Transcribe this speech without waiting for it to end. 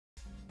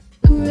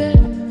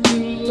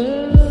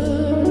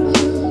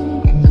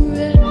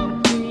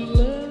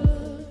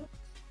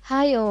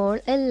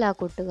എല്ലാ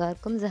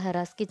കൂട്ടുകാർക്കും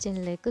സഹറാസ്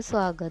കിച്ചണിലേക്ക്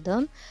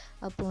സ്വാഗതം.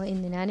 അപ്പോൾ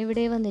ഇന്ന്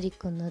ഞാനിവിടെ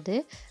വന്നിരിക്കുന്നത്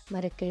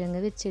മരക്കിഴങ്ങ്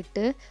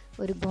വെച്ചിട്ട്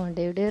ഒരു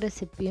ബോണ്ടയുടെ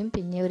റെസിപ്പിയും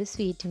പിന്നെ ഒരു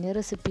സ്വീറ്റിൻ്റെ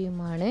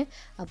റെസിപ്പിയുമാണ്.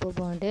 അപ്പോൾ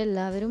ബോണ്ട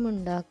എല്ലാവരും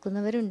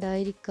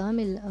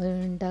ഉണ്ടാക്കുന്നവരുണ്ടായിരിക്കാം,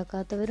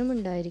 ഉണ്ടാക്കാത്തവരും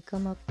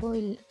ഉണ്ടായിരിക്കാം. അപ്പോൾ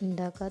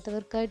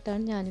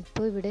ഉണ്ടാക്കാത്തവർക്കായിട്ടാണ്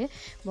ഞാനിപ്പോൾ ഇവിടെ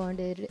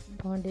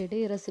ബോണ്ടയുടെ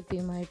ഈ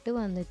റെസിപ്പിയുമായിട്ട്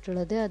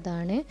വന്നിട്ടുള്ളത്.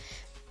 അതാണ്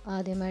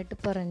ആദ്യമായിട്ട്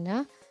പറഞ്ഞ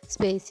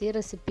സ്പൈസി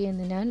റെസിപ്പി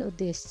എന്ന് ഞാൻ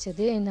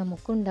ഉദ്ദേശിച്ചത്.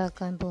 നമുക്ക്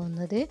ഉണ്ടാക്കാൻ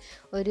പോകുന്നത്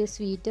ഒരു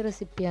സ്വീറ്റ്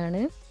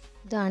റെസിപ്പിയാണ്.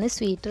 ഇതാണ്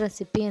സ്വീറ്റ്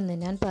റെസിപ്പി എന്ന്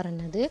ഞാൻ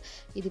പറഞ്ഞത്.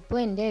 ഇതിപ്പോൾ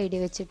എൻ്റെ ഐഡിയ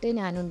വെച്ചിട്ട്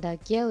ഞാൻ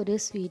ഉണ്ടാക്കിയ ഒരു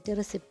സ്വീറ്റ്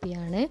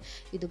റെസിപ്പിയാണ്.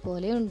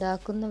 ഇതുപോലെ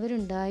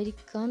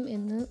ഉണ്ടാക്കുന്നവരുണ്ടായിരിക്കാം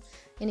എന്ന്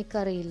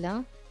എനിക്കറിയില്ല,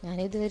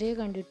 ഞാനിതുവരെ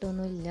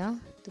കണ്ടിട്ടൊന്നുമില്ല.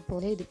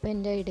 ഇതിപ്പോൾ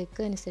എൻ്റെ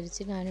ഐഡിയക്ക്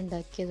അനുസരിച്ച് ഞാൻ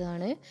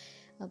ഉണ്ടാക്കിയതാണ്.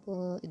 അപ്പോൾ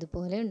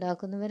ഇതുപോലെ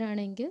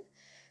ഉണ്ടാക്കുന്നവരാണെങ്കിൽ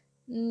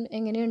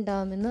എങ്ങനെ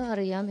ഉണ്ടാവുമെന്ന്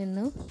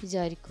അറിയാമെന്ന്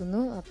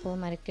വിചാരിക്കുന്നു. അപ്പോൾ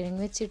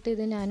മരക്കിഴങ്ങ് വെച്ചിട്ട്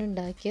ഇത് ഞാൻ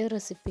ഉണ്ടാക്കിയ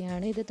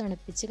റെസിപ്പിയാണ്. ഇത്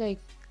തണുപ്പിച്ച്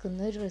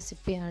കഴിക്കുന്ന ഒരു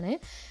റെസിപ്പിയാണ്.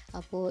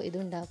 അപ്പോൾ ഇത്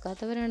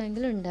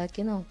ഉണ്ടാക്കാത്തവരാണെങ്കിൽ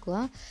ഉണ്ടാക്കി നോക്കുക.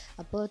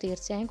 അപ്പോൾ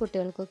തീർച്ചയായും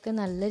കുട്ടികൾക്കൊക്കെ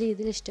നല്ല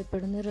രീതിയിൽ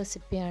ഇഷ്ടപ്പെടുന്ന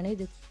റെസിപ്പിയാണ്.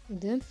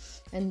 ഇത്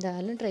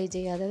എന്തായാലും ട്രൈ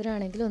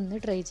ചെയ്യാത്തവരാണെങ്കിൽ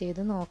ഒന്ന് ട്രൈ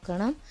ചെയ്ത്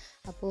നോക്കണം.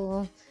 അപ്പോൾ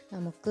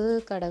നമുക്ക്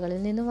കടകളിൽ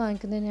നിന്ന്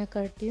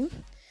വാങ്ങിക്കുന്നതിനെക്കാട്ടിയും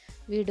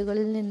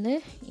വീടുകളിൽ നിന്ന്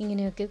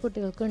ഇങ്ങനെയൊക്കെ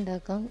കുട്ടികൾക്ക്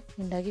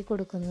ഉണ്ടാക്കി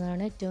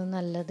കൊടുക്കുന്നതാണ് ഏറ്റവും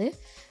നല്ലത്.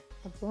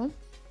 അപ്പോൾ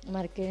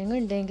മരക്കിഴങ്ങ്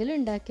ഉണ്ടെങ്കിൽ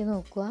ഉണ്ടാക്കി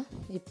നോക്കുക.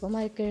 ഇപ്പോൾ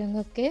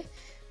മരക്കിഴങ്ങൊക്കെ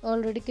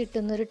ഓൾറെഡി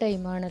കിട്ടുന്നൊരു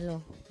ടൈമാണല്ലോ.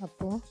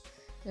 അപ്പോൾ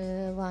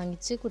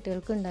വാങ്ങിച്ച്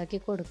കുട്ടികൾക്ക് ഉണ്ടാക്കി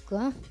കൊടുക്കുക.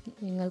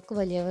 നിങ്ങൾക്ക്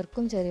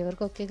വലിയവർക്കും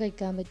ചെറിയവർക്കൊക്കെ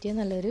കഴിക്കാൻ പറ്റിയ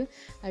നല്ലൊരു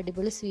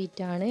അടിപൊളി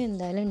സ്വീറ്റാണ്.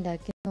 എന്തായാലും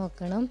ഉണ്ടാക്കി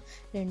നോക്കണം.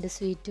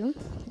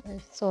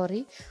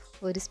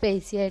 ഒരു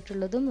സ്പൈസി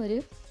ആയിട്ടുള്ളതും ഒരു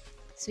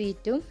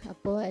സ്വീറ്റും.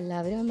 അപ്പോൾ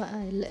എല്ലാവരും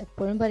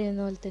എപ്പോഴും പറയുന്ന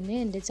പോലെ തന്നെ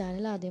എൻ്റെ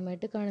ചാനൽ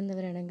ആദ്യമായിട്ട്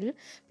കാണുന്നവരാണെങ്കിൽ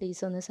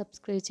പ്ലീസ് ഒന്ന്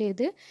സബ്സ്ക്രൈബ്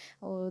ചെയ്ത്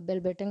ബെൽ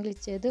ബട്ടൺ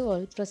ക്ലിക്ക് ചെയ്ത്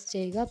ഓൾ പ്രസ്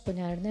ചെയ്യുക. അപ്പോൾ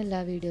ഞാനിടുന്ന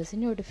എല്ലാ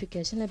വീഡിയോസിനും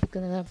നോട്ടിഫിക്കേഷൻ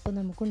ലഭിക്കുന്നത്. അപ്പോൾ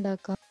നമുക്ക്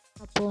ഉണ്ടാക്കാം.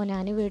 അപ്പോൾ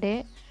ഞാനിവിടെ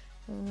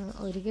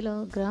 1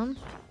 കിലോഗ്രാം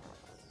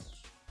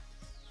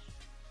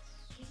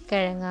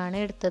കിഴങ്ങാണ്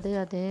എടുത്തത്.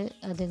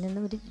 അതിൽ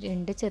നിന്ന് ഒരു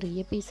 2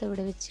 ചെറിയ പീസ്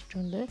ഇവിടെ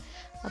വെച്ചിട്ടുണ്ട്.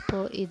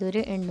 അപ്പോൾ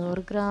ഇതൊരു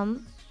 800 ഗ്രാം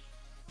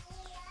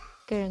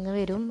കിഴങ്ങ്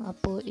വരും.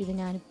 അപ്പോൾ ഇത്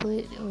ഞാനിപ്പോൾ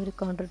ഒരു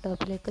കൗണ്ടർ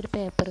ടോപ്പിലേക്ക് ഒരു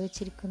പേപ്പർ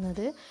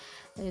വെച്ചിരിക്കുന്നത്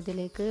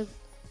ഇതിലേക്ക്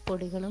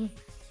പൊടികളും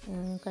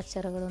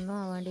കച്ചറകളൊന്നും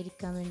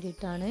ആവാണ്ടിരിക്കാൻ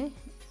വേണ്ടിയിട്ടാണ്.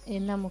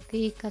 നമുക്ക്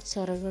ഈ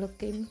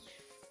കച്ചറകളൊക്കെ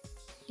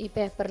ഈ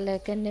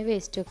പേപ്പറിലേക്ക് തന്നെ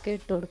വേസ്റ്റൊക്കെ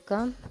ഇട്ട്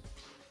കൊടുക്കാം.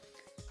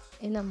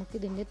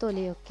 നമുക്കിതിൻ്റെ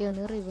തൊലിയൊക്കെ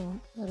ഒന്ന്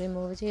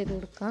റിമൂവ് ചെയ്ത്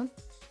കൊടുക്കാം.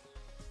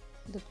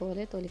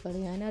 ഇതുപോലെ തൊലി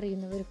കളയാൻ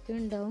അറിയുന്നവരൊക്കെ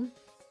ഉണ്ടാവും,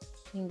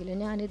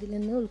 എങ്കിലും ഞാനിതിൽ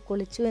നിന്ന്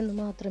ഉൾക്കൊള്ളിച്ചു എന്ന്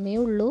മാത്രമേ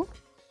ഉള്ളൂ.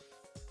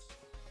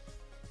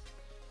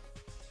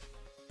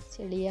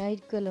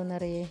 ചെളിയായിരിക്കുമല്ലോ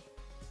നിറയെ.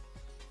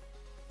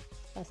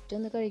 ഫസ്റ്റ്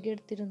ഒന്ന്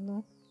കഴുകിയെടുത്തിരുന്നു,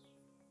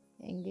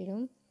 എങ്കിലും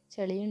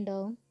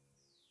ചെളിയുണ്ടാവും.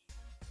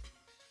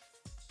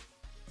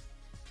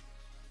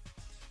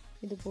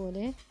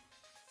 ഇതുപോലെ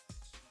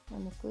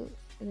നമുക്ക്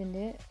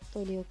ഇതിൻ്റെ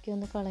തൊലിയൊക്കെ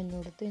ഒന്ന് കളഞ്ഞു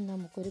കൊടുത്ത്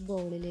നമുക്കൊരു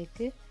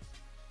ബൗളിലേക്ക്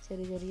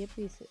ചെറിയ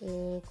പീസ്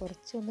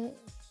കുറച്ചൊന്ന്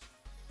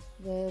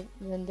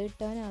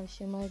വെന്തിട്ടാൻ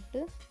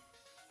ആവശ്യമായിട്ട്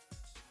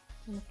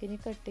നമുക്കിനി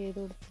കട്ട്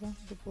ചെയ്ത് കൊടുക്കാം.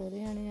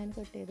 ഇതുപോലെയാണ് ഞാൻ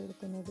കട്ട് ചെയ്ത്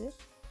കൊടുക്കുന്നത്.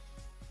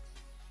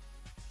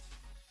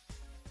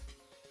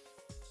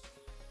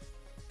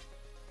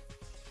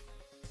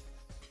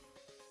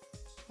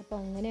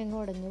 അപ്പോൾ അങ്ങനെ അങ്ങ്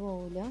ഉടഞ്ഞു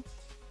പോവില്ല.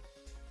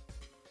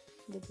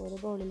 ഇതുപോലെ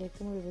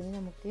ബൗളിലേക്ക് മുഴുവൻ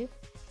നമുക്ക്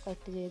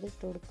കട്ട് ചെയ്ത്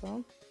ഇട്ട് കൊടുക്കാം.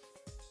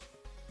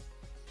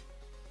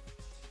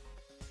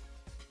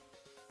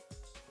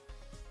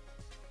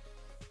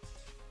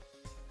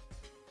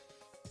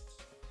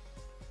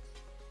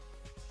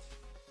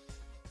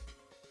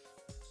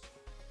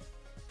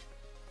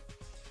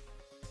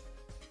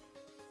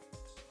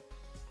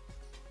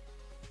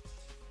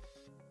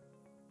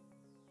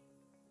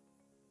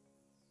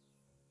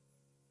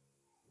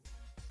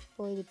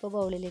 അപ്പോൾ ഇതിപ്പോൾ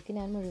ബൗളിലേക്ക്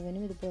ഞാൻ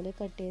മുഴുവനും ഇതുപോലെ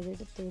കട്ട് ചെയ്ത്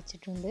എടുത്ത്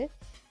വെച്ചിട്ടുണ്ട്.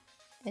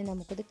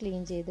 നമുക്കത്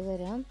ക്ലീൻ ചെയ്ത്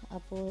വരാം.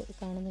 അപ്പോൾ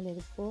കാണുന്നില്ല,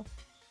 ഇതിപ്പോൾ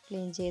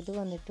ക്ലീൻ ചെയ്ത്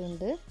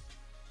വന്നിട്ടുണ്ട്.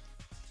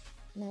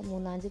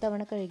 3-5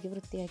 തവണ കഴുകി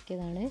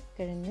വൃത്തിയാക്കിയതാണ്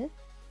കിഴങ്ങ്.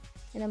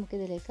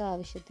 നമുക്കിതിലേക്ക്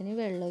ആവശ്യത്തിന്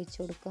വെള്ളം ഒഴിച്ച്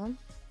കൊടുക്കാം.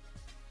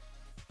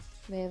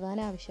 വേവാൻ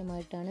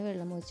ആവശ്യമായിട്ടാണ്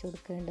വെള്ളം ഒഴിച്ച്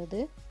കൊടുക്കേണ്ടത്.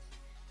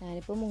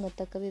 ഞാനിപ്പോൾ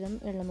മുങ്ങത്തക്ക വിധം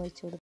വെള്ളം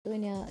ഒഴിച്ച് കൊടുത്തു.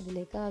 ഇനി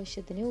അതിലേക്ക്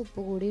ആവശ്യത്തിന് ഉപ്പ്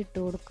കൂടി ഇട്ട്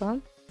കൊടുക്കാം.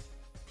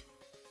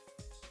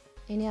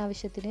 ഇനി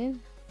ആവശ്യത്തിന്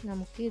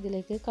നമുക്ക്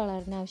ഇതിലേക്ക്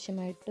കളറിന്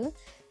ആവശ്യമായിട്ട്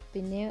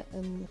പിന്നെ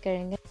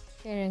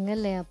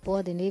കിഴങ്ങല്ലേ, അപ്പോൾ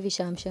അതിൻ്റെ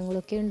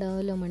വിഷാംശങ്ങളൊക്കെ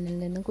ഉണ്ടാവുമല്ലോ, മണ്ണിൽ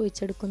നിന്ന്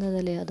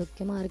കുഴിച്ചെടുക്കുന്നതല്ലേ,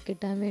 അതൊക്കെ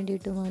മാറിക്കിട്ടാൻ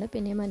വേണ്ടിയിട്ടുമാണ്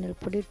പിന്നെ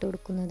മഞ്ഞൾപ്പൊടി ഇട്ട്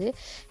കൊടുക്കുന്നത്.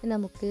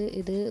 നമുക്ക്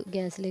ഇത്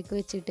ഗ്യാസിലേക്ക്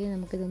വെച്ചിട്ട്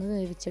നമുക്കിതൊന്ന്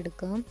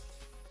വേവിച്ചെടുക്കാം.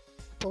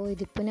 അപ്പോൾ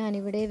ഇതിപ്പോൾ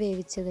ഞാനിവിടെ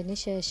വേവിച്ചതിന്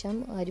ശേഷം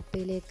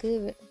അരിപ്പയിലേക്ക്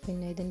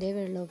പിന്നെ ഇതിൻ്റെ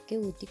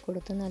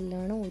വെള്ളമൊക്കെ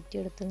നല്ലോണം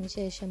ഊറ്റിയെടുത്തതിന്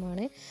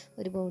ശേഷമാണ്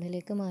ഒരു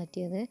ബൗളിലേക്ക്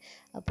മാറ്റിയത്.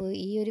 അപ്പോൾ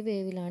ഈ ഒരു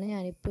വേവിലാണ്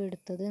ഞാനിപ്പോൾ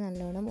എടുത്തത്.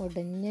 നല്ലോണം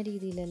ഉടഞ്ഞ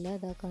രീതിയിലല്ല,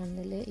 അതാ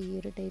കാണുന്നില്ല, ഈ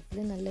ഒരു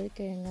ടൈപ്പിൽ നല്ലൊരു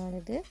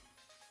കിഴങ്ങാണിത്.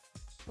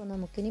 അപ്പോൾ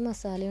നമുക്കിനി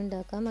മസാല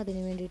ഉണ്ടാക്കാം.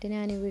 അതിന് വേണ്ടിയിട്ട്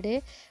ഞാനിവിടെ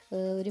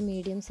ഒരു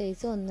മീഡിയം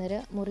സൈസ് 1.5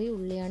 മുറി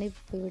ഉള്ളിയാണ്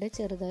ഇപ്പോൾ ഇവിടെ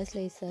ചെറുതായി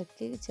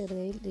സ്ലൈസാക്കി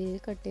ചെറുതായി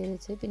കട്ട് ചെയ്ത്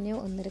വെച്ചത്. പിന്നെ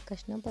 1.5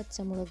 കഷ്ണം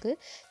പച്ചമുളക്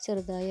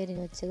ചെറുതായി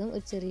അരിഞ്ഞ് വെച്ചതും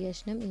ഒരു ചെറിയ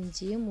കഷ്ണം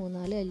ഇഞ്ചിയും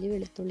 3-4 അല്ലി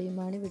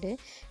വെളുത്തുള്ളിയുമാണ് ഇവിടെ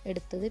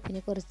എടുത്തത്.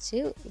 പിന്നെ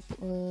കുറച്ച്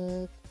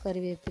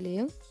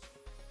കറിവേപ്പിലയും.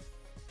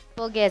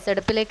 അപ്പോൾ ഗ്യാസ്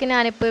അടുപ്പിലേക്ക്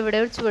ഞാനിപ്പോൾ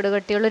ഇവിടെ ഒരു ചൂട്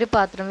കട്ടിയുള്ളൊരു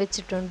പാത്രം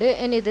വെച്ചിട്ടുണ്ട്.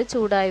 ഇനി ഇത്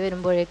ചൂടായി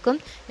വരുമ്പോഴേക്കും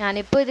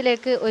ഞാനിപ്പോൾ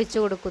ഇതിലേക്ക് ഒഴിച്ചു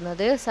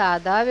കൊടുക്കുന്നത്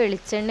സാദാ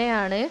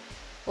വെളിച്ചെണ്ണയാണ്.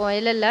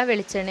 ഓയിലല്ല,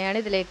 വെളിച്ചെണ്ണയാണ്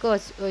ഇതിലേക്ക്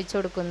ഒഴിച്ചു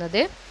കൊടുക്കുന്നത്.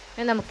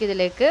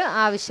 നമുക്കിതിലേക്ക്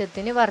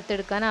ആവശ്യത്തിന്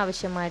വറുത്തെടുക്കാൻ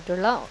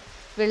ആവശ്യമായിട്ടുള്ള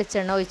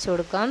വെളിച്ചെണ്ണ ഒഴിച്ചു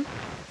കൊടുക്കാം.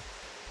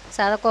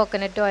 സാദാ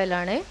കോക്കനട്ട്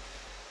ഓയിലാണ്.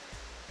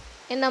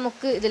 ഇനി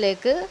നമുക്ക്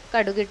ഇതിലേക്ക്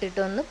കടുക്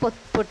ഇട്ടിട്ടൊന്ന്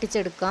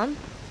പൊട്ടിച്ചെടുക്കാം.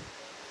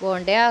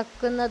 ബോണ്ട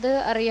ആക്കുന്നത്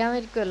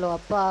അറിയാമായിരിക്കുമല്ലോ,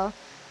 അപ്പോൾ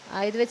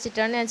ഇത്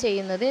വെച്ചിട്ടാണ് ഞാൻ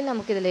ചെയ്യുന്നത്.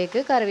 നമുക്കിതിലേക്ക്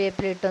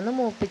കറിവേപ്പില ഇട്ടൊന്ന്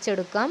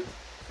മൂപ്പിച്ചെടുക്കാം.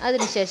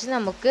 അതിനുശേഷം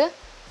നമുക്ക്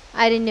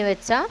അരിഞ്ഞു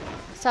വെച്ച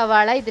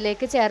സവാള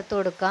ഇതിലേക്ക് ചേർത്ത്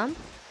കൊടുക്കാം.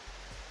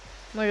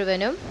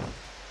 മുഴുവനും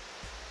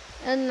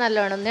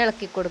നല്ലോണം ഒന്ന്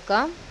ഇളക്കി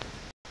കൊടുക്കാം.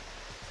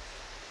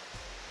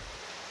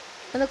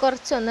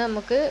 കുറച്ചൊന്ന്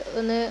നമുക്ക്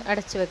ഒന്ന്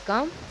അടച്ചു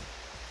വെക്കാം.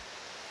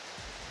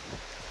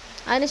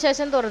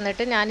 അതിനുശേഷം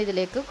തുറന്നിട്ട്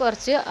ഞാനിതിലേക്ക്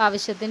കുറച്ച്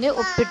ആവശ്യത്തിന്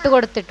ഉപ്പിട്ട്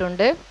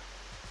കൊടുത്തിട്ടുണ്ട്.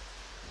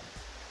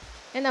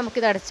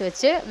 നമുക്കിത് അടച്ചു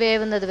വെച്ച്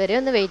വേവുന്നത് വരെ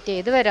ഒന്ന് വെയിറ്റ്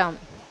ചെയ്ത് വരാം.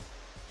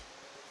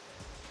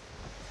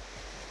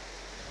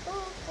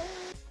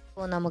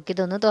 അപ്പോൾ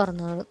നമുക്കിതൊന്ന്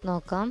തുറന്ന്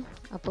നോക്കാം.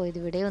 അപ്പോൾ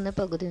ഇതിവിടെ ഒന്ന്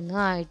പകുതി ഒന്ന്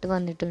ആയിട്ട്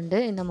വന്നിട്ടുണ്ട്.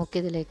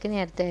 നമുക്കിതിലേക്ക്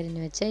നേരത്തെ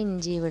അരിഞ്ഞു വെച്ച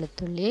ഇഞ്ചി,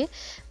 വെളുത്തുള്ളി,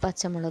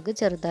 പച്ചമുളക്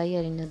ചെറുതായി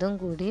അരിഞ്ഞതും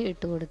കൂടി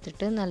ഇട്ട്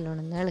കൊടുത്തിട്ട്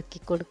നല്ലോണം ഒന്ന് ഇളക്കി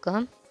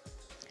കൊടുക്കാം.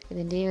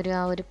 ഇതിൻ്റെ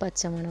ആ ഒരു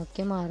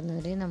പച്ചമണമൊക്കെ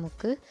മാറുന്നവരെ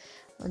നമുക്ക്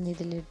ഒന്ന്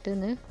ഇതിലിട്ട്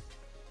ഒന്ന്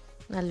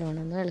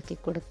നല്ലോണം ഒന്ന് ഇളക്കി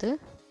കൊടുത്ത്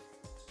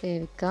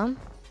വേവിക്കാം.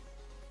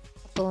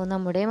 അപ്പോൾ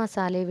നമ്മുടെ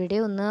മസാല ഇവിടെ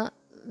ഒന്ന്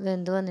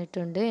വെന്ത്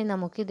വന്നിട്ടുണ്ട്.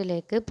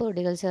 നമുക്കിതിലേക്ക്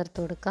പൊടികൾ ചേർത്ത്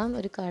കൊടുക്കാം.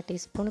 ഒരു 1/4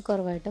 ടീസ്പൂൺ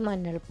കുറവായിട്ട്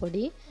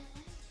മഞ്ഞൾപ്പൊടി,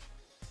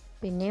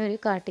 പിന്നെ ഒരു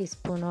 1/4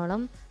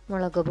 ടീസ്പൂണോളം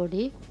മുളക്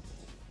പൊടി,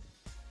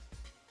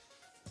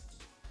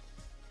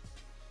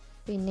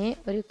 പിന്നെ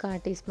ഒരു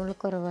 1/4 ടീസ്പൂൺ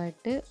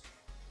കുറവായിട്ട്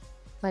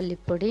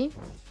മല്ലിപ്പൊടി,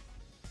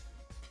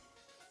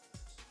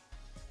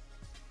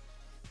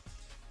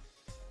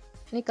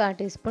 ഇനി 1/4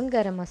 ടീസ്പൂൺ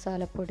ഗരം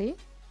മസാലപ്പൊടി.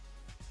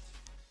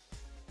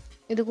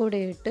 ഇത് കൂടെ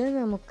ഇട്ട്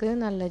നമുക്ക്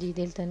നല്ല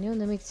രീതിയിൽ തന്നെ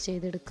ഒന്ന് മിക്സ്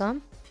ചെയ്തെടുക്കാം.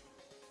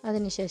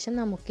 അതിനുശേഷം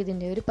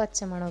നമുക്കിതിൻ്റെ ഒരു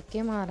പച്ചമണമൊക്കെ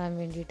മാറാൻ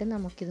വേണ്ടിയിട്ട്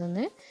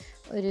നമുക്കിതൊന്ന്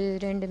ഒരു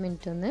 2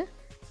 മിനിറ്റ് ഒന്ന്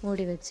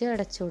മൂടി വെച്ച്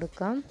അടച്ചു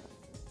കൊടുക്കാം.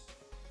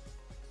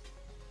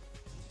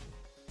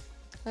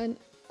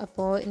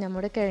 അപ്പോൾ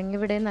നമ്മുടെ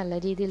കിഴങ്ങിവിടെ നല്ല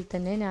രീതിയിൽ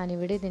തന്നെ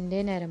ഞാനിവിടെ ഇതിൻ്റെ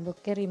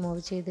ഞരമ്പൊക്കെ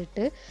റിമൂവ്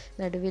ചെയ്തിട്ട്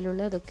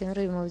നടുവിലുള്ള അതൊക്കെ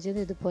റിമൂവ് ചെയ്ത്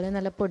ഇതുപോലെ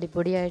നല്ല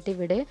പൊടിയായിട്ട്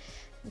ഇവിടെ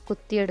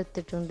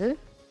കുത്തിയെടുത്തിട്ടുണ്ട്,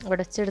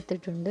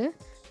 ഉടച്ചെടുത്തിട്ടുണ്ട്.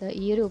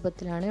 ഈ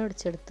രൂപത്തിലാണ്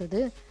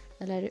ഉടച്ചെടുത്തത്.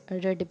 നല്ല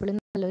ഒരു അടിപൊളി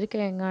നല്ലൊരു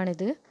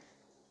കിഴങ്ങാണിത്.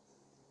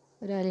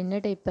 ഒരു അലിഞ്ഞ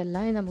ടൈപ്പല്ല.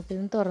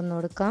 നമുക്കിതൊന്ന് തുറന്നു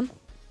കൊടുക്കാം.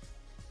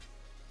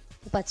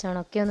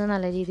 പച്ചമണമൊക്കെ ഒന്ന്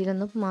നല്ല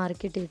രീതിയിലൊന്ന്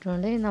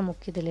മാറിക്കിട്ടിട്ടുണ്ട്.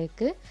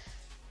 നമുക്കിതിലേക്ക്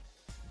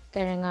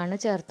കിഴങ്ങാണ്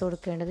ചേർത്ത്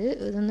കൊടുക്കേണ്ടത്.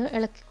 ഇതൊന്ന്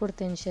ഇളക്കി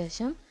കൊടുത്തതിന്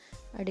ശേഷം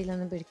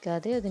അടിയിലൊന്നും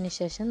പിടിക്കാതെ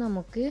അതിനുശേഷം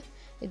നമുക്ക്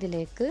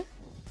ഇതിലേക്ക്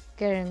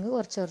കിഴങ്ങ്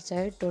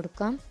കുറച്ചായി ഇട്ട്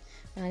കൊടുക്കാം.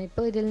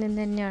 ഞാനിപ്പോൾ ഇതിൽ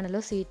നിന്ന്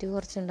തന്നെയാണല്ലോ സ്വീറ്റ്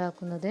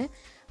കുറച്ചുണ്ടാക്കുന്നത്.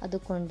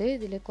 അതുകൊണ്ട്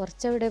ഇതിൽ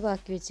കുറച്ചവിടെ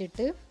ബാക്കി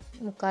വെച്ചിട്ട്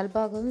 1/4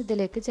 ഭാഗവും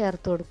ഇതിലേക്ക്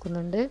ചേർത്ത്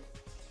കൊടുക്കുന്നുണ്ട്.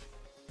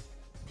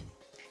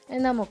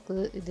 നമുക്ക്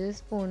ഇത്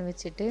സ്പൂൺ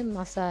വെച്ചിട്ട്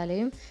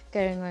മസാലയും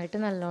കിഴങ്ങുമായിട്ട്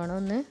നല്ലോണം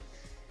ഒന്ന്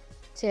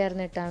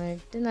ചേർന്നിട്ടാൻ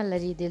വേണ്ടിയിട്ട് നല്ല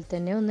രീതിയിൽ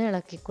തന്നെ ഒന്ന്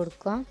ഇളക്കി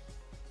കൊടുക്കുക.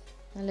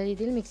 നല്ല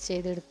രീതിയിൽ മിക്സ്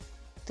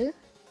ചെയ്തെടുത്ത്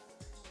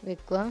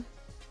വെക്കുക.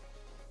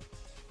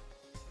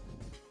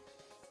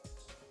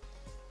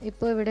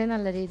 ഇപ്പോൾ ഇവിടെ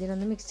നല്ല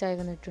രീതിയിലൊന്ന് മിക്സ് ആയി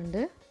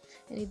വന്നിട്ടുണ്ട്.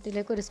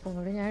 ഇതിലേക്ക് ഒരു സ്പൂൺ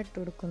കൂടി ഞാൻ ഇട്ട്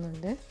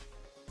കൊടുക്കുന്നുണ്ട്.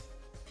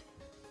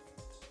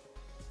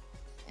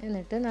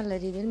 എന്നിട്ട് നല്ല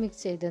രീതിയിൽ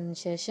മിക്സ് ചെയ്തതിന്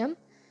ശേഷം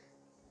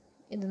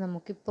ഇത്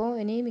നമുക്കിപ്പോൾ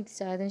ഇനി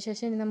മിക്സ് ആയതിനു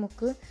ശേഷം ഇനി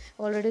നമുക്ക്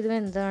ഓൾറെഡി ഇത്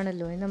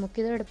വെന്തതാണല്ലോ, ഇനി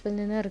നമുക്കിത് അടുപ്പിൽ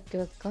നിന്ന് ഇറക്കി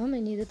വെക്കാം.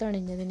 ഇനി ഇത്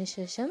തണിഞ്ഞതിന്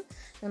ശേഷം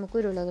നമുക്ക്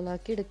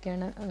ഉരുളകളാക്കി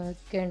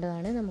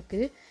എടുക്കേണ്ടതാണ്.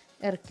 നമുക്കിത്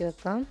ഇറക്കി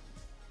വെക്കാം.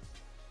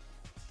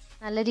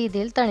 നല്ല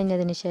രീതിയിൽ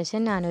തണിഞ്ഞതിന്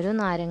ശേഷം ഞാനൊരു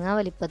നാരങ്ങ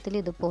വലിപ്പത്തിൽ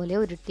ഇതുപോലെ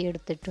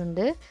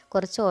ഉരുട്ടിയെടുത്തിട്ടുണ്ട്.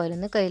 കുറച്ച്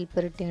ഓയിലൊന്ന് കയ്യിൽ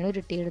പുരട്ടിയാണ്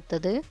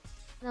ഉരുട്ടിയെടുത്തത്.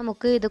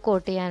 നമുക്ക് ഇത്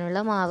കോട്ട് ചെയ്യാനുള്ള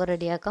മാവ്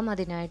റെഡിയാക്കാം.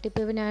 അതിനായിട്ട്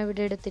ഇപ്പോൾ ഞാൻ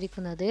ഇവിടെ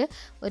എടുത്തിരിക്കുന്നത്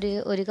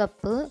ഒരു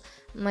കപ്പ്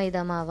മൈദ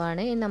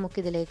മാവാണ്.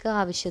 നമുക്കിതിലേക്ക്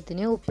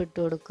ആവശ്യത്തിന് ഉപ്പിട്ട്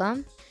കൊടുക്കാം.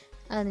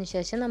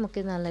 അതിനുശേഷം നമുക്ക്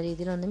നല്ല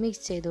രീതിയിൽ ഒന്ന്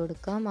മിക്സ് ചെയ്ത്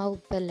കൊടുക്കാം. ആ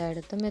ഉപ്പ്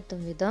എല്ലായിടത്തും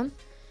എത്തും വിധം.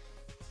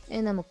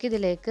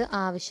 നമുക്കിതിലേക്ക്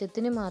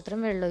ആവശ്യത്തിന് മാത്രം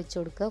വെള്ളം ഒഴിച്ച്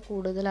കൊടുക്കുക.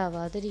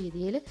 കൂടുതലാവാത്ത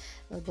രീതിയിൽ.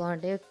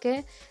 ബോണ്ടയൊക്കെ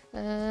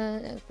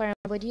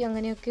പഴംപൊരി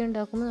അങ്ങനെയൊക്കെ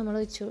ഉണ്ടാക്കുമ്പോൾ നമ്മൾ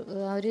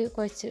ആ ഒരു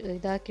കുഴച്ച്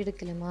ഇതാക്കി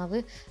എടുക്കില്ല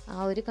മാവ്,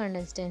 ആ ഒരു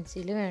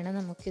കൺസിസ്റ്റൻസിയിൽ വേണം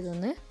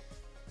നമുക്കിതൊന്ന്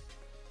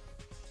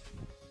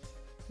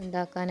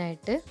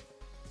ഉണ്ടാക്കാനായിട്ട്.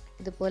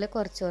 ഇതുപോലെ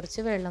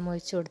കുറച്ച് വെള്ളം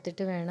ഒഴിച്ച്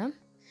കൊടുത്തിട്ട് വേണം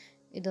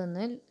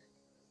ഇതൊന്ന്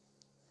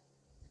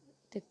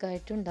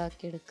തിക്കായിട്ട്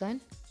ഉണ്ടാക്കിയെടുക്കാൻ.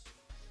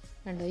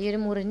 കണ്ടോ, ഈ ഒരു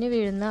മുറിഞ്ഞ്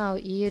വീഴുന്ന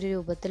ഈ ഒരു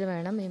രൂപത്തിൽ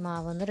വേണം ഈ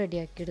മാവൊന്ന്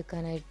റെഡിയാക്കി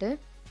എടുക്കാനായിട്ട്.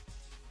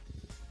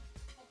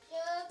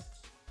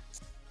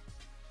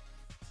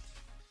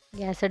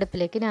 ഗ്യാസ്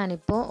അടുപ്പിലേക്ക്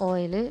ഞാനിപ്പോൾ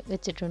ഓയിൽ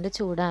വെച്ചിട്ടുണ്ട്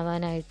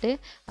ചൂടാവാനായിട്ട്.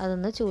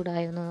 അതൊന്ന്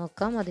ചൂടായി ഒന്ന്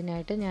നോക്കാം.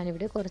 അതിനായിട്ട്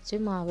ഞാനിവിടെ കുറച്ച്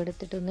മാവ്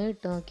എടുത്തിട്ടൊന്ന്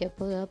ഇട്ട്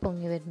നോക്കിയപ്പോൾ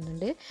പൊങ്ങി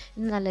വരുന്നുണ്ട്.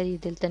 ഇത് നല്ല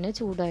രീതിയിൽ തന്നെ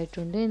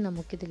ചൂടായിട്ടുണ്ട്.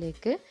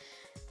 നമുക്കിതിലേക്ക്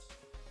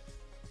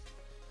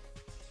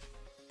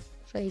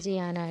ഫ്രൈ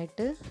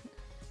ചെയ്യാനായിട്ട്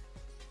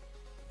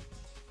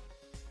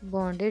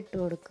ബോണ്ട ഇട്ട്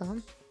കൊടുക്കാം.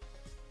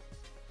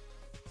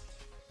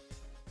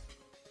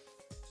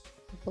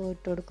 അപ്പോൾ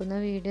ഇട്ട് കൊടുക്കുന്ന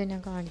വീഡിയോ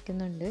ഞാൻ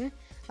കാണിക്കുന്നുണ്ട്.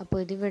 അപ്പോൾ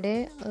ഇതിവിടെ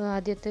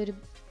ആദ്യത്തെ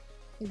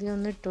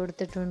ഇതിലൊന്ന് ഇട്ട്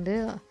കൊടുത്തിട്ടുണ്ട്.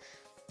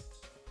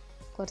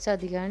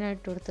 കുറച്ചധികമാണ്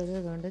ഇട്ട് കൊടുത്തത്,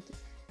 അതുകൊണ്ട്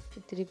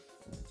ഇത്തിരി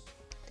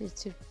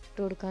തിരിച്ചിട്ട്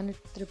കൊടുക്കാൻ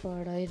ഇത്തിരി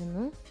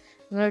പാടായിരുന്നു.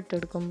 നിങ്ങൾ ഇട്ട്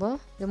കൊടുക്കുമ്പോൾ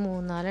ഇത്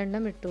 3-4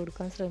 എണ്ണം ഇട്ട്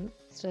കൊടുക്കാൻ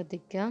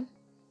ശ്രദ്ധിക്കാം.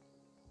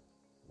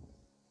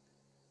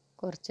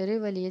 കുറച്ചൊരു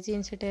വലിയ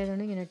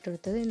ചീനച്ചട്ടിയായതുകൊണ്ട് ഇങ്ങനെ ഇട്ട്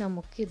കൊടുത്തത്.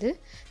 നമുക്കിത്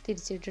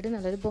തിരിച്ചിട്ടിട്ട്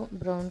നല്ലൊരു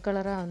ബ്രൗൺ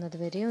കളർ ആവുന്നത്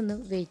വരെ ഒന്ന്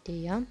വെയിറ്റ്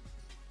ചെയ്യാം.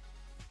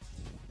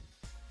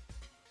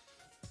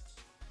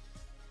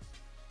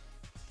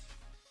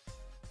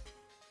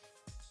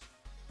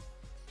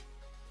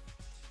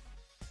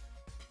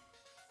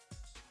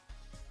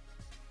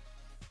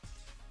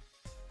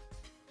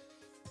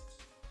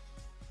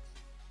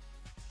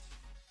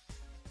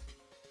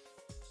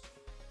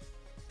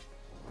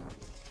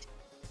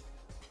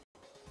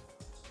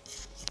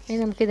 ഇനി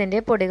നമുക്കിതിൻ്റെ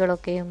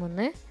പൊടികളൊക്കെയും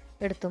ഒന്ന്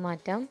എടുത്തു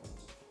മാറ്റാം.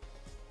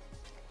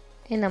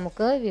 ഇനി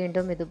നമുക്ക്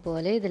വീണ്ടും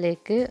ഇതുപോലെ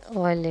ഇതിലേക്ക്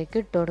ഓയിലിലേക്ക്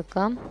ഇട്ട്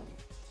കൊടുക്കാം.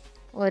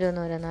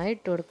 ഓരോന്നോരോന്നായി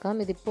ഇട്ട്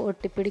കൊടുക്കാം. ഇതിപ്പോൾ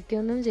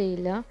ഒട്ടിപ്പിടിക്കുകയൊന്നും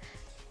ചെയ്യില്ല,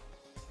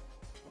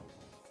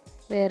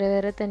 വേറെ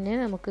വേറെ തന്നെ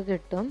നമുക്ക്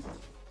കിട്ടും.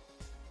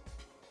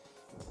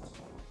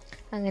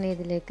 അങ്ങനെ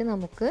ഇതിലേക്ക്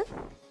നമുക്ക്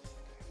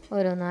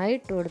ഓരോന്നായി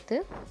ഇട്ട് കൊടുത്ത്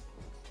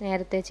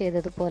നേരത്തെ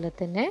ചെയ്തതുപോലെ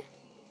തന്നെ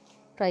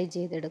ഫ്രൈ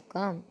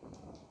ചെയ്തെടുക്കാം.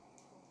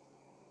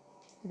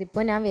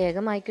 ഇതിപ്പോൾ ഞാൻ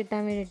വേഗമായി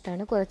കിട്ടാൻ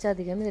വേണ്ടിയിട്ടാണ്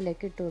കുറച്ചധികം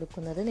ഇതിലേക്ക് ഇട്ട്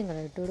കൊടുക്കുന്നത്. നിങ്ങൾ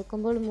ഇട്ട്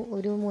കൊടുക്കുമ്പോൾ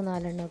ഒരു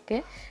 3-4 എണ്ണമൊക്കെ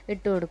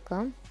ഇട്ട്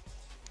കൊടുക്കാം.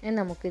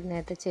 നമുക്ക്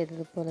നേരത്തെ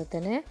ചെയ്തതുപോലെ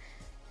തന്നെ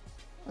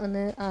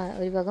ഒന്ന്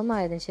ഒരു ഭാഗം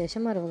ആയതിനു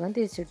ശേഷം മറുഭാഗം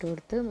തിരിച്ചിട്ട്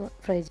കൊടുത്ത്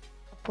ഫ്രൈ ചെയ്യും.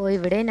 അപ്പോൾ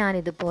ഇവിടെ ഞാൻ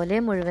ഇതുപോലെ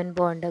മുഴുവൻ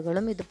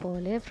ബോണ്ടകളും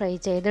ഇതുപോലെ ഫ്രൈ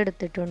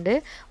ചെയ്തെടുത്തിട്ടുണ്ട്.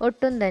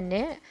 ഒട്ടും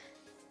തന്നെ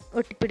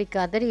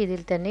ഒട്ടിപ്പിടിക്കാത്ത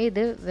രീതിയിൽ തന്നെ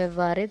ഇത്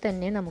വെവ്വേറെ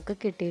തന്നെ നമുക്ക്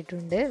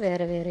കിട്ടിയിട്ടുണ്ട്,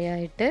 വേറെ വേറെ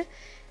ആയിട്ട്.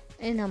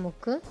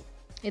 നമുക്ക്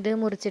ഇത്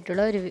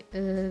മുറിച്ചിട്ടുള്ള ഒരു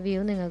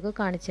വ്യൂ നിങ്ങൾക്ക്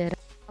കാണിച്ചു തരാം.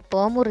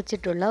 അപ്പോൾ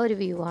മുറിച്ചിട്ടുള്ള ഒരു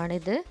വ്യൂ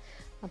ആണിത്.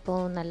 അപ്പോൾ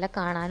നല്ല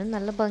കാണാനും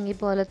നല്ല ഭംഗി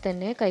പോലെ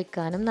തന്നെ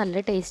കഴിക്കാനും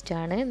നല്ല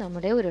ടേസ്റ്റാണ്.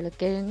 നമ്മുടെ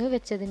ഉരുളക്കിഴങ്ങ്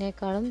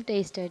വെച്ചതിനേക്കാളും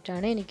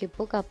ടേസ്റ്റായിട്ടാണ്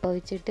എനിക്കിപ്പോൾ കപ്പ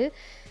വെച്ചിട്ട്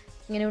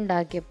ഇങ്ങനെ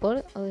ഉണ്ടാക്കിയപ്പോൾ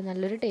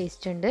നല്ലൊരു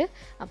ടേസ്റ്റ് ഉണ്ട്.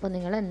 അപ്പോൾ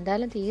നിങ്ങൾ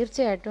എന്തായാലും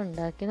തീർച്ചയായിട്ടും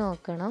ഉണ്ടാക്കി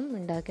നോക്കണം.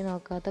 ഉണ്ടാക്കി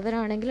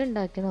നോക്കാത്തവരാണെങ്കിൽ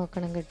ഉണ്ടാക്കി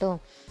നോക്കണം കേട്ടോ.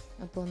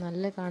 അപ്പോൾ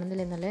നല്ല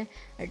കാണുന്നില്ലേ, നല്ല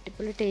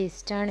അടിപൊളി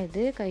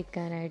ടേസ്റ്റാണിത്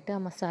കഴിക്കാനായിട്ട്. ആ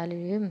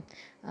മസാലയും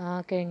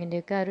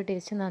കിഴങ്ങിൻ്റെയൊക്കെ ആ ഒരു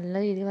ടേസ്റ്റ് നല്ല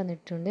രീതിയിൽ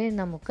വന്നിട്ടുണ്ട്.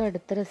 നമുക്ക്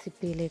അടുത്ത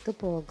റെസിപ്പിയിലേക്ക്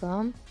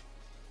പോകാം.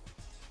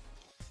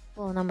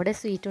 അപ്പോൾ നമ്മുടെ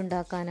സ്വീറ്റ്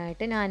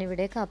ഉണ്ടാക്കാനായിട്ട്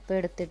ഞാനിവിടെ കപ്പ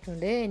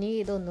എടുത്തിട്ടുണ്ട്. ഇനി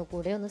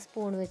ഇതൊന്നുകൂടെ ഒന്ന്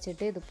സ്പൂൺ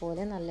വെച്ചിട്ട്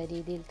ഇതുപോലെ നല്ല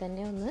രീതിയിൽ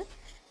തന്നെ ഒന്ന്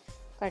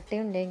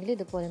കട്ടയുണ്ടെങ്കിൽ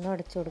ഇതുപോലെ ഒന്ന്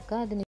ഉടച്ചു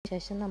കൊടുക്കുക.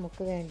 അതിനുശേഷം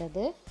നമുക്ക്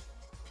വേണ്ടത്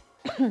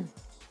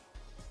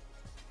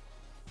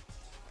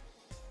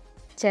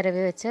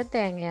ചിരവി വെച്ച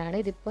തേങ്ങയാണ്.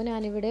 ഇതിപ്പോൾ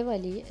ഞാനിവിടെ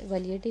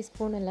വലിയ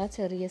ടീസ്പൂണല്ല,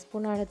 ചെറിയ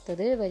സ്പൂണാണ്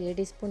എടുത്തത്. വലിയ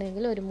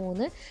ടീസ്പൂണെങ്കിൽ ഒരു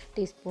 3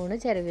 ടീസ്പൂണ്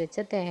ചിരവി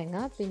വെച്ച തേങ്ങ.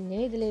 പിന്നെ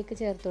ഇതിലേക്ക്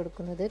ചേർത്ത്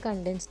കൊടുക്കുന്നത്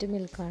കണ്ടൻസ്ഡ്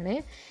മിൽക്കാണ്.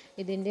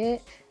 ഇതിൻ്റെ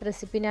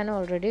റെസിപ്പി ഞാൻ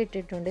ഓൾറെഡി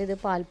ഇട്ടിട്ടുണ്ട്. ഇത്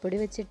പാൽപ്പൊടി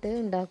വെച്ചിട്ട്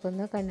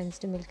ഉണ്ടാക്കുന്ന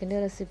കണ്ടൻസ്ഡ് മിൽക്കിൻ്റെ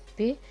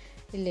റെസിപ്പി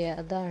ഇല്ലേ,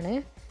 അതാണ്.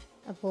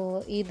 അപ്പോൾ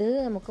ഇത്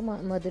നമുക്ക്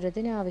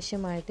മധുരത്തിന്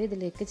ആവശ്യമായിട്ട്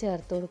ഇതിലേക്ക്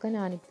ചേർത്ത് കൊടുക്കാം.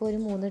 ഞാനിപ്പോൾ ഒരു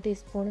 3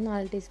 ടീസ്പൂൺ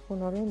 4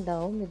 ടീസ്പൂണോളം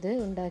ഉണ്ടാവും. ഇത്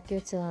ഉണ്ടാക്കി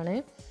വെച്ചതാണ്,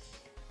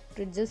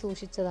 ഫ്രിഡ്ജ്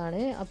സൂക്ഷിച്ചതാണ്.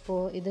 അപ്പോൾ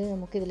ഇത്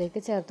നമുക്ക് ഇതിലേക്ക്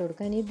ചേർത്ത്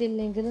കൊടുക്കാം. ഇനി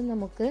ഇതില്ലെങ്കിലും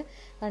നമുക്ക്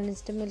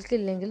കണ്ടൻസ്ഡ് മിൽക്ക്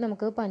ഇല്ലെങ്കിൽ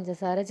നമുക്ക്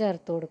പഞ്ചസാര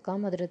ചേർത്ത് കൊടുക്കാം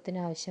മധുരത്തിന്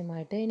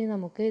ആവശ്യമായിട്ട്. ഇനി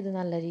നമുക്ക് ഇത്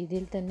നല്ല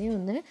രീതിയിൽ തന്നെ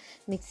ഒന്ന്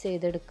മിക്സ്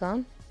ചെയ്തെടുക്കാം.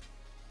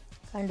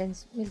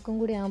 കണ്ടൻസ്ഡ് മിൽക്കും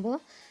കൂടി ആകുമ്പോൾ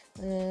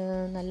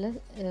നല്ല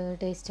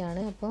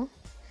ടേസ്റ്റാണ്. അപ്പോൾ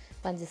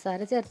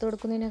പഞ്ചസാര ചേർത്ത്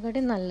കൊടുക്കുന്നതിനെക്കാട്ടി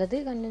നല്ലത്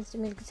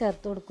കണ്ടൻസ്ഡ് മിൽക്ക്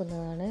ചേർത്ത്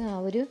കൊടുക്കുന്നതാണ്. ആ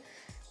ഒരു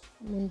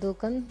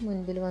മുൻതൂക്കം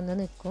മുൻപിൽ വന്ന്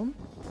നിൽക്കും.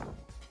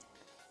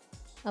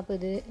 അപ്പോൾ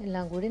ഇത്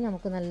എല്ലാം കൂടി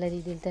നമുക്ക് നല്ല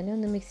രീതിയിൽ തന്നെ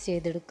ഒന്ന് മിക്സ്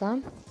ചെയ്തെടുക്കാം.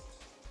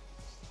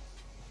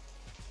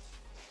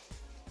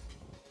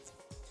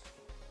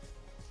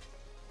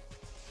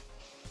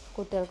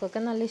 കുട്ടികൾക്കൊക്കെ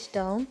നല്ല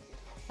ഇഷ്ടമാവും.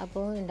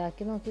 അപ്പോൾ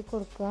ഉണ്ടാക്കി നോക്കി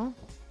കൊടുക്കുക.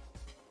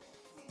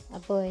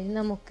 അപ്പോൾ ഇനി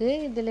നമുക്ക്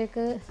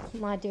ഇതിലേക്ക്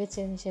മാറ്റി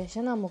വെച്ചതിന്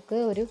ശേഷം നമുക്ക്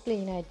ഒരു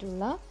ക്ലീൻ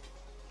ആയിട്ടുള്ള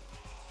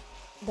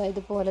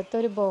ഇതുപോലത്തെ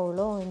ഒരു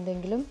ബൗളോ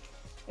എന്തെങ്കിലും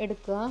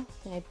എടുക്കുക.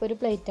 ഞാനിപ്പോൾ ഒരു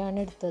പ്ലേറ്റാണ്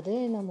എടുത്തത്.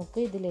 നമുക്ക്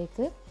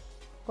ഇതിലേക്ക്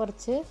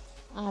കുറച്ച്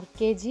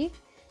RKG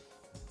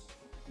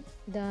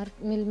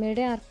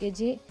മിൽമയുടെ RKG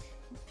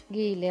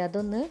ഗീയില്ലേ,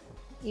 അതൊന്ന്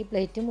ഈ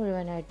പ്ലേറ്റ്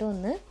മുഴുവനായിട്ട്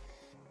ഒന്ന്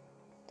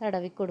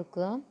തടവി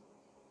കൊടുക്കുക.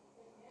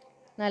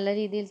 നല്ല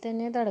രീതിയിൽ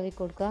തന്നെ തടവി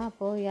കൊടുക്കുക.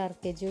 അപ്പോൾ ഈ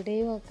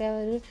RKGയുടെയും ഒക്കെ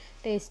ഒരു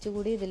ടേസ്റ്റ്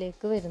കൂടി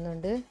ഇതിലേക്ക്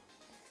വരുന്നുണ്ട്.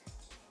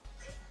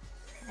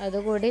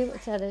 അതുകൂടി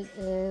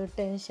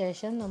ഇട്ടതിന്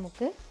ശേഷം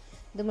നമുക്ക്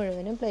ഇത്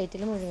മുഴുവനും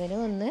പ്ലേറ്റിൽ മുഴുവനും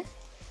ഒന്ന്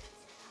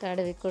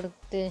തടവി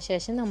കൊടുത്തതിന്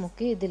ശേഷം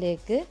നമുക്ക്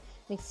ഇതിലേക്ക്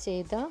മിക്സ്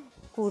ചെയ്ത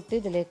കൂട്ട്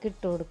ഇതിലേക്ക്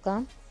ഇട്ട്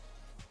കൊടുക്കാം.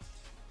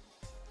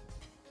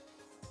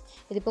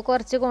 ഇതിപ്പോൾ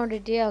കുറച്ച്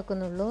ക്വാണ്ടിറ്റി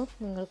ആക്കുന്നുള്ളൂ,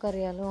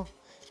 നിങ്ങൾക്കറിയാലോ.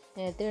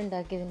 നേരത്തെ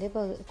ഉണ്ടാക്കിയതിൻ്റെ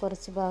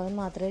കുറച്ച് ഭാഗം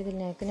മാത്രമേ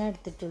ഇതിലേക്ക് ഞാൻ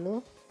എടുത്തിട്ടുള്ളൂ.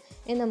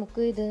 ഇനി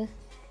നമുക്ക് ഇത്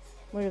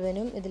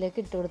മുഴുവനും ഇതിലേക്ക്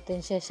ഇട്ട്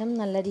കൊടുത്തതിന് ശേഷം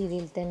നല്ല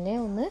രീതിയിൽ തന്നെ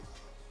ഒന്ന്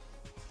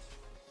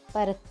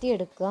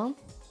പരത്തിയെടുക്കാം.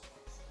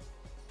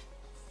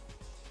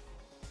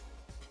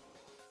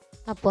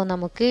 അപ്പോൾ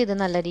നമുക്ക് ഇത്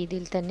നല്ല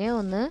രീതിയിൽ തന്നെ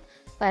ഒന്ന്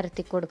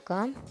പരത്തി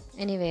കൊടുക്കാം.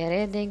 ഇനി വേറെ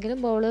ഏതെങ്കിലും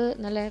ബൗൾ,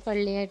 നല്ല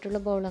കള്ളിയായിട്ടുള്ള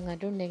ബൗൾ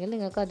അങ്ങോട്ടും ഉണ്ടെങ്കിൽ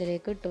നിങ്ങൾക്ക്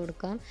അതിലേക്ക് ഇട്ട്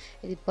കൊടുക്കാം.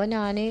 ഇതിപ്പോൾ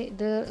ഞാൻ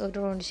ഇത് ഒരു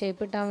റൗണ്ട്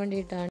ഷേപ്പ് ഇട്ടാൻ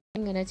വേണ്ടിയിട്ടാണ്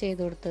ഇങ്ങനെ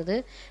ചെയ്ത് കൊടുത്തത്.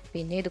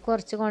 പിന്നെ ഇത്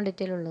കുറച്ച്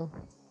ക്വാണ്ടിറ്റിയിലുള്ളൂ,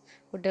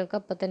 കുട്ടികൾക്ക്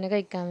അപ്പം തന്നെ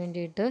കഴിക്കാൻ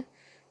വേണ്ടിയിട്ട്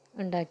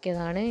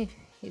ഉണ്ടാക്കിയതാണ്.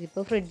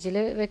 ഇതിപ്പോൾ ഫ്രിഡ്ജിൽ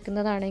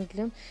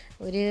വെക്കുന്നതാണെങ്കിലും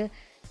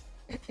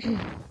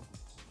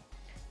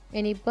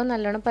ഇനിയിപ്പോൾ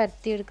നല്ലോണം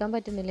പരത്തിയെടുക്കാൻ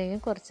പറ്റുന്നില്ലെങ്കിൽ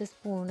കുറച്ച്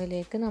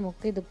സ്പൂണിലേക്ക്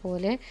നമുക്ക്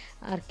ഇതുപോലെ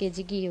 1/2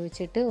 kg ഗീ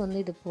ഒഴിച്ചിട്ട് ഒന്ന്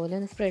ഇതുപോലെ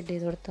ഒന്ന് സ്പ്രെഡ്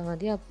ചെയ്ത് കൊടുത്താൽ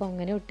മതി. അപ്പോൾ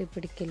അങ്ങനെ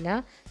ഒട്ടിപ്പിടിക്കില്ല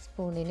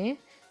സ്പൂണിന്.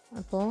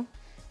 അപ്പോൾ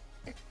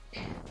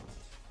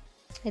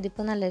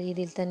ഇതിപ്പോൾ നല്ല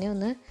രീതിയിൽ തന്നെ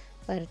ഒന്ന്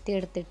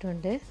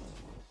പരത്തിയെടുത്തിട്ടുണ്ട്.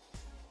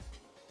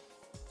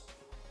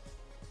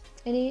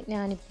 ഇനി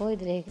ഞാനിപ്പോൾ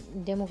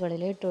ഇതിൻ്റെ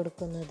മുകളിൽ ഇട്ട്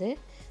കൊടുക്കുന്നത്,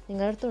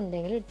 നിങ്ങളുടെ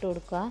അടുത്തുണ്ടെങ്കിൽ ഇട്ട്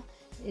കൊടുക്കുക.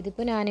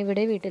 ഇതിപ്പോൾ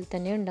ഞാനിവിടെ വീട്ടിൽ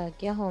തന്നെ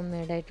ഉണ്ടാക്കിയ ഹോം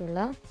മെയ്ഡായിട്ടുള്ള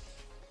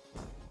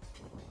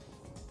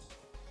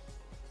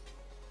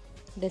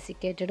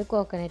ഡെസിക്കേറ്റഡ്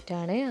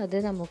കോക്കനറ്റാണ്. അത്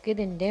നമുക്ക്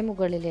ഇതിൻ്റെ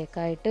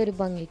മുകളിലേക്കായിട്ട് ഒരു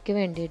ഭംഗിക്ക്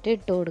വേണ്ടിയിട്ട്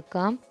ഇട്ട്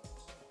കൊടുക്കാം.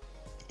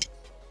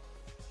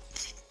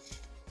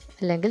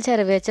 അല്ലെങ്കിൽ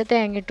ചിരവേച്ച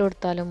തേങ്ങ ഇട്ട്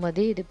കൊടുത്താലും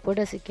മതി. ഇതിപ്പോൾ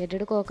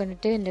ഡെസിക്കേറ്റഡ്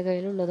കോക്കനറ്റ് എൻ്റെ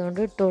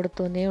കയ്യിലുള്ളതുകൊണ്ട് ഇട്ട്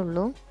കൊടുത്തേ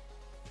ഉള്ളൂ.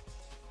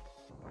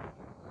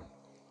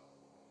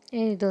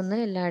 ഇതൊന്ന്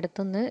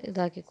എല്ലായിടത്തൊന്ന്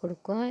ഇതാക്കി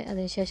കൊടുക്കുക.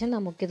 അതിനുശേഷം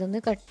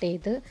നമുക്കിതൊന്ന് കട്ട്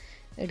ചെയ്ത്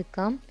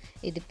എടുക്കാം.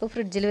 ഇതിപ്പോൾ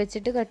ഫ്രിഡ്ജിൽ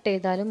വെച്ചിട്ട് കട്ട്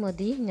ചെയ്താലും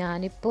മതി.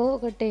 ഞാനിപ്പോൾ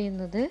കട്ട്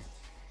ചെയ്യുന്നത്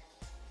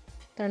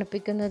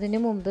തണുപ്പിക്കുന്നതിന്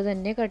മുമ്പ്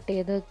തന്നെ കട്ട്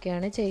ചെയ്ത്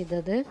വെക്കുകയാണ്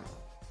ചെയ്തത്.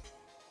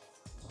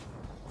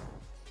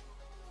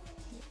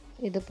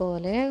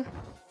 ഇതുപോലെ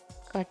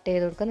കട്ട്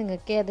ചെയ്ത് കൊടുക്കാം.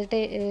 നിങ്ങൾക്ക് ഏത്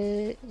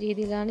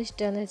രീതിയിലാണ്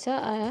ഇഷ്ടമെന്ന് വെച്ചാൽ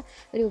ആ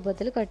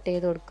രൂപത്തിൽ കട്ട്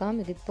ചെയ്ത്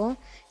കൊടുക്കാം. ഇതിപ്പോൾ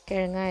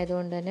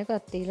കിഴങ്ങായതുകൊണ്ട് തന്നെ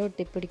കത്തിയിൽ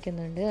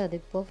ഒട്ടിപ്പിടിക്കുന്നുണ്ട്.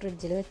 അതിപ്പോൾ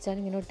ഫ്രിഡ്ജിൽ വെച്ചാൽ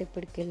ഇങ്ങനെ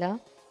ഒട്ടിപ്പിടിക്കില്ല.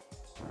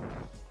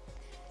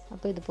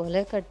 അപ്പോൾ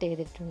ഇതുപോലെ കട്ട്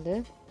ചെയ്തിട്ടുണ്ട്.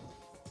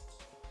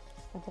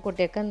 അപ്പോൾ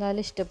കുട്ടികൾക്ക്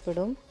എന്തായാലും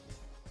ഇഷ്ടപ്പെടും.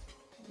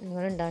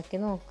 നിങ്ങൾ ഉണ്ടാക്കി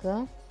നോക്കുക.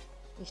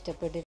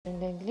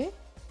 ഇഷ്ടപ്പെട്ടിട്ടുണ്ടെങ്കിൽ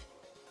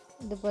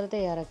ഇതുപോലെ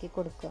തയ്യാറാക്കി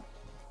കൊടുക്കുക.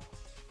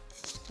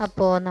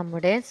 അപ്പോൾ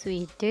നമ്മുടെ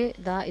സ്വീറ്റ്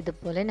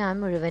ഇതുപോലെ ഞാൻ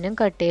മുഴുവനും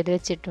കട്ട് ചെയ്ത്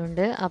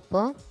വെച്ചിട്ടുണ്ട്.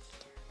 അപ്പോൾ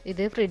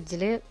ഇത്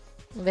ഫ്രിഡ്ജിൽ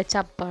വെച്ച്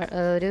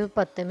ഒരു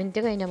 10 മിനിറ്റ്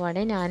കഴിഞ്ഞ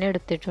പാടെ ഞാൻ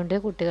എടുത്തിട്ടുണ്ട്.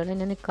 കുട്ടികൾ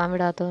എന്നെ നിൽക്കാൻ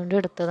വിടാത്തതുകൊണ്ട്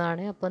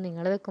എടുത്തതാണ്. അപ്പോൾ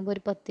നിങ്ങൾ വെക്കുമ്പോൾ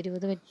ഒരു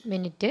 10-20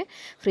 മിനിറ്റ്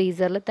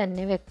ഫ്രീസറിൽ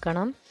തന്നെ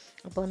വെക്കണം.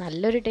 അപ്പോൾ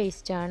നല്ലൊരു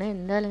ടേസ്റ്റാണ്.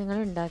 എന്തായാലും നിങ്ങൾ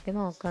ഉണ്ടാക്കി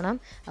നോക്കണം.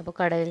 അപ്പോൾ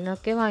കടയിൽ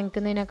നിന്നൊക്കെ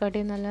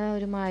വാങ്ങിക്കുന്നതിനെക്കാട്ടി നല്ല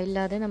ഒരു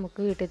മായില്ലാതെ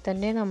നമുക്ക് വീട്ടിൽ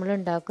തന്നെ നമ്മൾ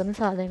ഉണ്ടാക്കുന്ന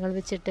സാധനങ്ങൾ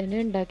വെച്ചിട്ട് തന്നെ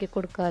ഉണ്ടാക്കി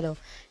കൊടുക്കാമല്ലോ.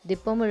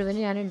 ഇതിപ്പോൾ മുഴുവൻ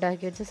ഞാൻ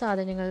ഉണ്ടാക്കി വെച്ച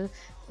സാധനങ്ങൾ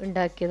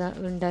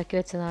ഉണ്ടാക്കി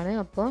വെച്ചതാണ്.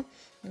 അപ്പോൾ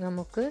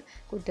നമുക്ക്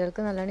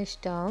കുട്ടികൾക്ക് നല്ലോണം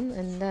ഇഷ്ടമാവും.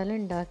 എന്തായാലും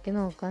ഉണ്ടാക്കി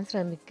നോക്കാൻ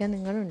ശ്രമിക്കുക.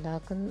 നിങ്ങൾ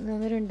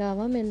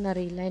ഉണ്ടാക്കുന്നവരുണ്ടാവാം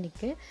എന്നറിയില്ല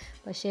എനിക്ക്,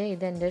 പക്ഷേ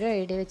ഇതെൻ്റെ ഒരു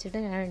ഐഡിയ വെച്ചിട്ട്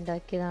ഞാൻ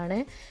ഉണ്ടാക്കിയതാണ്.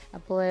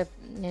 അപ്പോൾ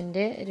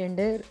എൻ്റെ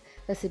 2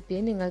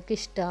 റെസിപ്പിയും നിങ്ങൾക്ക്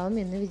ഇഷ്ടമാവും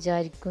എന്ന്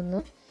വിചാരിക്കുന്നു.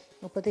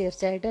 അപ്പോൾ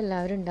തീർച്ചയായിട്ടും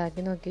എല്ലാവരും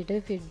ഉണ്ടാക്കി നോക്കിയിട്ട്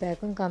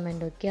ഫീഡ്ബാക്കും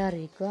കമൻറ്റും ഒക്കെ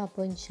അറിയിക്കുക.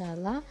 അപ്പോൾ ഇൻഷാ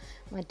അല്ലാഹ്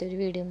മറ്റൊരു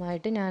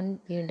വീഡിയോയുമായിട്ട് ഞാൻ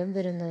വീണ്ടും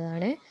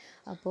വരുന്നതാണ്.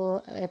 അപ്പോൾ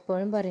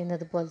എപ്പോഴും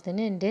പറയുന്നത് പോലെ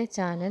തന്നെ എൻ്റെ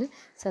ചാനൽ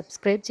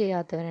സബ്സ്ക്രൈബ്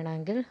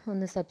ചെയ്യാത്തവരാണെങ്കിൽ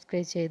ഒന്ന്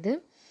സബ്സ്ക്രൈബ് ചെയ്ത്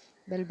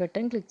ബെൽ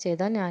ബട്ടൺ ക്ലിക്ക്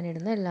ചെയ്താൽ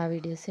ഞാനിടുന്ന എല്ലാ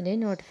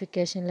വീഡിയോസിൻ്റെയും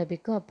നോട്ടിഫിക്കേഷൻ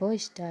ലഭിക്കും. അപ്പോൾ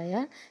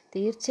ഇഷ്ടമായാൽ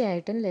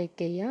തീർച്ചയായിട്ടും ലൈക്ക്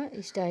ചെയ്യുക,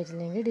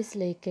 ഇഷ്ടമായിട്ടില്ലെങ്കിൽ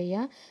ഡിസ്ലൈക്ക്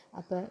ചെയ്യുക.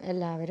 അപ്പോൾ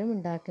എല്ലാവരും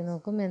ഉണ്ടാക്കി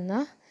നോക്കും എന്ന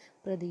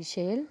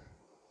പ്രതീക്ഷയിൽ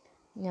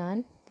ഞാൻ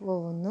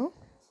പോകുന്നു.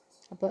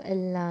 അപ്പോൾ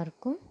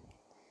എല്ലാവർക്കും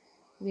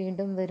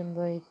വീണ്ടും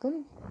വരുമ്പോഴേക്കും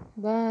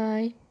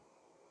ബൈ.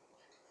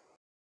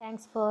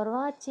 Thanks for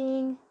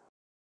watching.